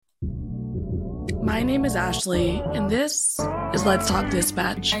My name is Ashley, and this is Let's Talk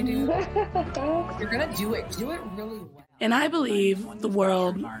Dispatch. I do. You're gonna do it. Do it really well. And I believe the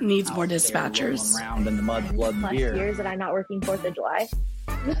world needs more dispatchers. Around in the mud, blood, and beer. Years that I'm not working 4th of July.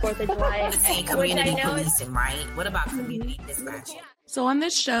 4th of July. Say community policing, right? What about community dispatching? So on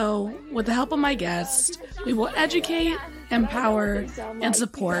this show, with the help of my guests, we will educate, empower, and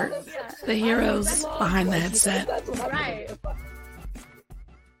support the heroes behind the headset.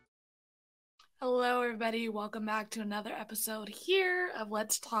 Hello, everybody. Welcome back to another episode here of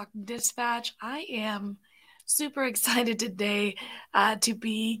Let's Talk Dispatch. I am super excited today to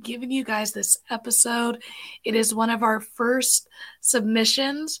be giving you guys this episode. It is one of our first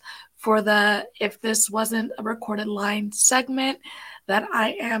submissions for the If This Wasn't a Recorded Line segment that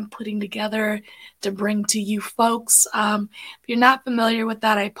I am putting together to bring to you folks. If you're not familiar with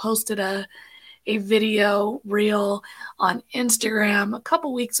that, I posted a video reel on Instagram a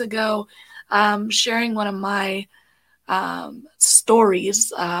couple weeks ago, sharing one of my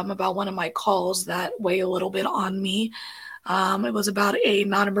stories about one of my calls that weigh a little bit on me. It was about a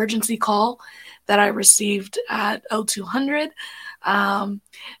non-emergency call that I received at 0200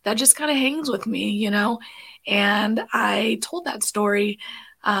 that just kind of hangs with me, you know. And I told that story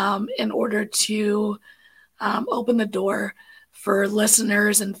in order to open the door for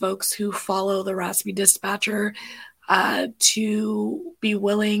listeners and folks who follow the Raspy Dispatcher to be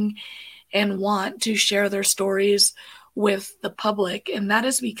willing and want to share their stories with the public. And that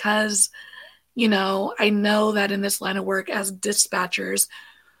is because, you know, I know that in this line of work as dispatchers,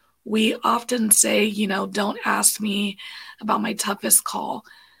 we often say, you know, don't ask me about my toughest call.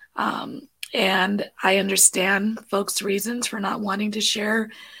 And I understand folks' reasons for not wanting to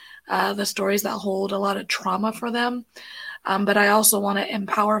share the stories that hold a lot of trauma for them. But I also want to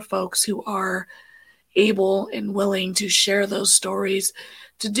empower folks who are able and willing to share those stories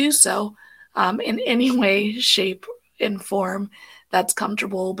to do so in any way, shape, and form that's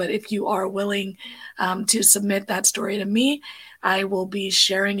comfortable. But if you are willing to submit that story to me, I will be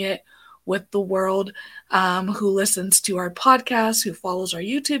sharing it with the world who listens to our podcast, who follows our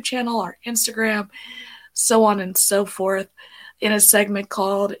YouTube channel, our Instagram, so on and so forth, in a segment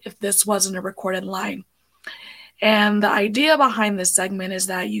called If This Wasn't a Recorded Line. And the idea behind this segment is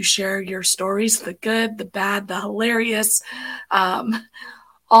that you share your stories, the good, the bad, the hilarious,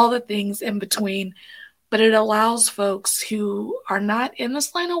 all the things in between. But it allows folks who are not in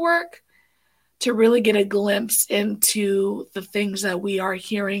this line of work to really get a glimpse into the things that we are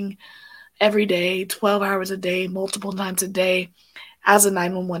hearing every day, 12 hours a day, multiple times a day as a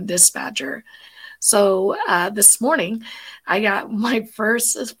 911 dispatcher. So this morning, I got my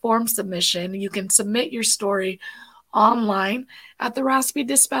first form submission. You can submit your story online at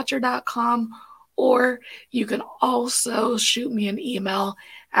theraspydispatcher.com, or you can also shoot me an email,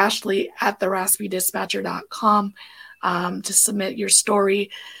 ashley@theraspydispatcher.com, to submit your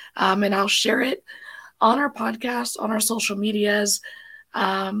story, and I'll share it on our podcast, on our social medias,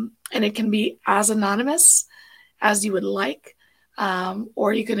 and it can be as anonymous as you would like,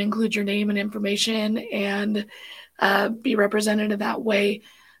 or you can include your name and information and be represented in that way.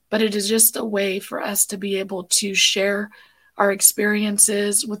 But it is just a way for us to be able to share our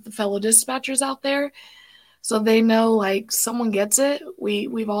experiences with the fellow dispatchers out there, so they know, like, someone gets it.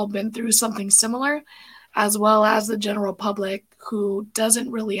 We've all been through something similar, as well as the general public who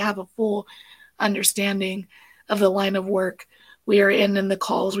doesn't really have a full understanding of the line of work we are in and the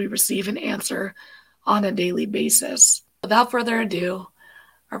calls we receive and answer on a daily basis. Without further ado,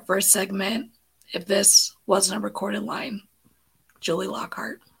 our first segment, If This Wasn't a Recorded Line, Julie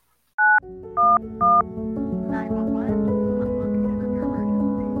Lockhart.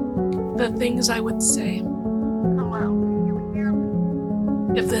 The things I would say. Hello, can you hear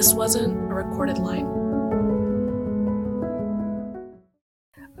me? If this wasn't a recorded line.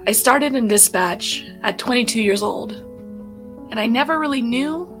 I started in dispatch at 22 years old, and I never really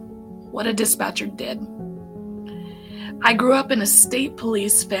knew what a dispatcher did. I grew up in a state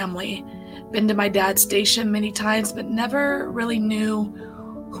police family, been to my dad's station many times, but never really knew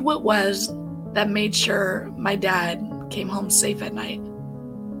who it was that made sure my dad came home safe at night.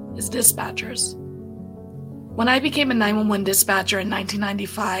 It's dispatchers. When I became a 911 dispatcher in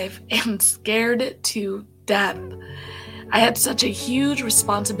 1995 and scared to death, I had such a huge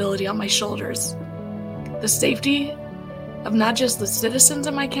responsibility on my shoulders. The safety of not just the citizens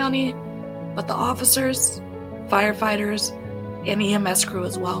in my county, but the officers, firefighters, and EMS crew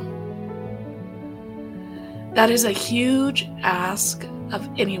as well. That is a huge ask of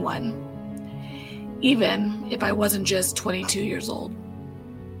anyone, even if I wasn't just 22 years old.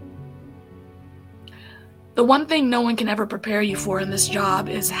 The one thing no one can ever prepare you for in this job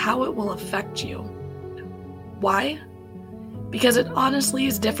is how it will affect you. Why? Because it honestly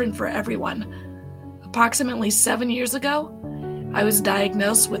is different for everyone. Approximately 7 years ago, I was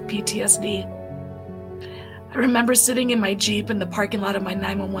diagnosed with PTSD. I remember sitting in my Jeep in the parking lot of my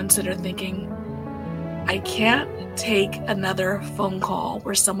 911 center thinking, I can't take another phone call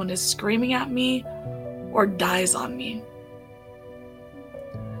where someone is screaming at me or dies on me.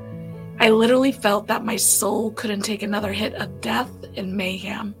 I literally felt that my soul couldn't take another hit of death and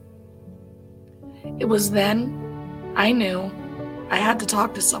mayhem. It was then I knew I had to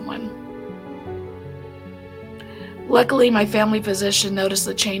talk to someone. Luckily, my family physician noticed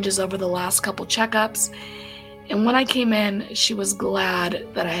the changes over the last couple checkups, and when I came in, she was glad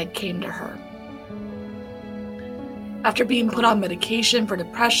that I had came to her. After being put on medication for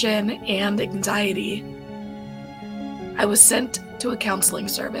depression and anxiety, I was sent to a counseling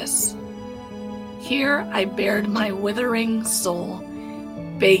service. Here, I bared my withering soul,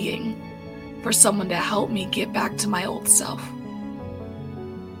 begging for someone to help me get back to my old self.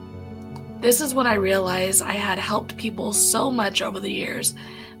 This is when I realized I had helped people so much over the years,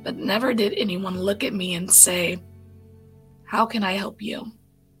 but never did anyone look at me and say, how can I help you?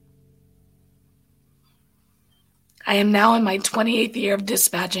 I am now in my 28th year of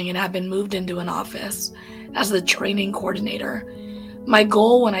dispatching and have been moved into an office as the training coordinator. My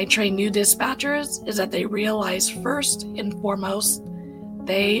goal when I train new dispatchers is that they realize first and foremost,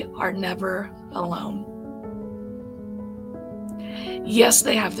 they are never alone. Yes,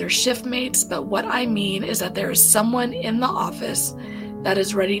 they have their shift mates, but what I mean is that there is someone in the office that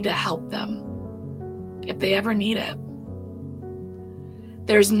is ready to help them if they ever need it.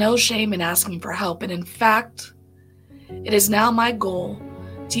 There's no shame in asking for help, and in fact, it is now my goal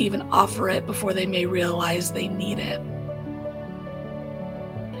to even offer it before they may realize they need it.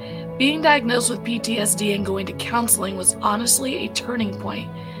 Being diagnosed with PTSD and going to counseling was honestly a turning point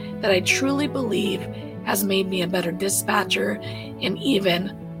that I truly believe has made me a better dispatcher and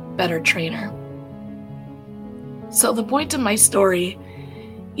even better trainer. So the point of my story,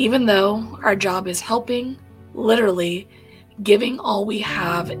 even though our job is helping, literally giving all we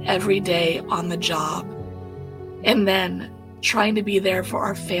have every day on the job, and then trying to be there for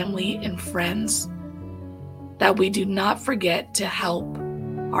our family and friends, that we do not forget to help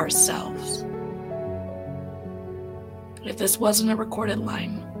ourselves. If this wasn't a recorded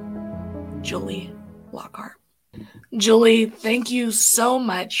line, Julie Lockhart. Julie, thank you so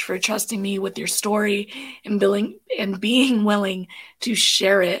much for trusting me with your story and being willing to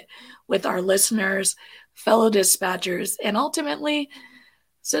share it with our listeners, fellow dispatchers, and ultimately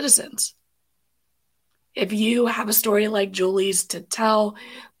citizens. If you have a story like Julie's to tell,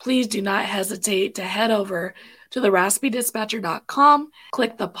 please do not hesitate to head over to theraspydispatcher.com,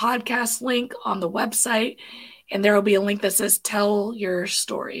 click the podcast link on the website, and there will be a link that says tell your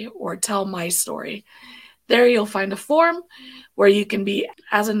story or tell my story. There you'll find a form where you can be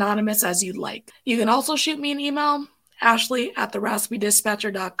as anonymous as you'd like. You can also shoot me an email,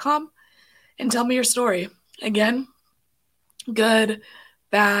 ashley@theraspydispatcher.com, and tell me your story. Again, good,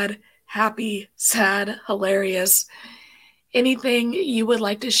 bad, happy, sad, hilarious, anything you would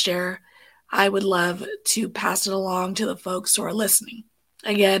like to share, I would love to pass it along to the folks who are listening.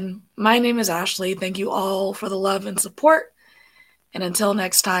 Again, my name is Ashley. Thank you all for the love and support. And until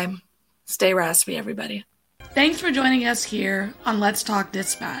next time, stay raspy, everybody. Thanks for joining us here on Let's Talk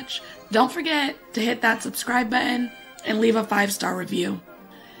Dispatch. Don't forget to hit that subscribe button and leave a 5-star review.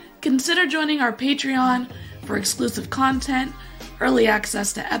 Consider joining our Patreon for exclusive content, early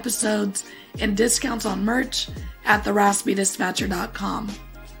access to episodes, and discounts on merch at theraspydispatcher.com.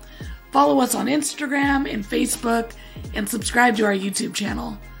 Follow us on Instagram and Facebook, and subscribe to our YouTube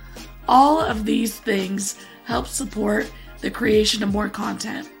channel. All of these things help support the creation of more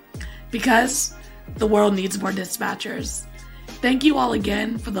content, because the world needs more dispatchers. Thank you all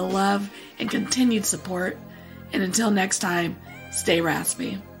again for the love and continued support, and until next time, stay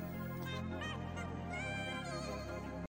raspy.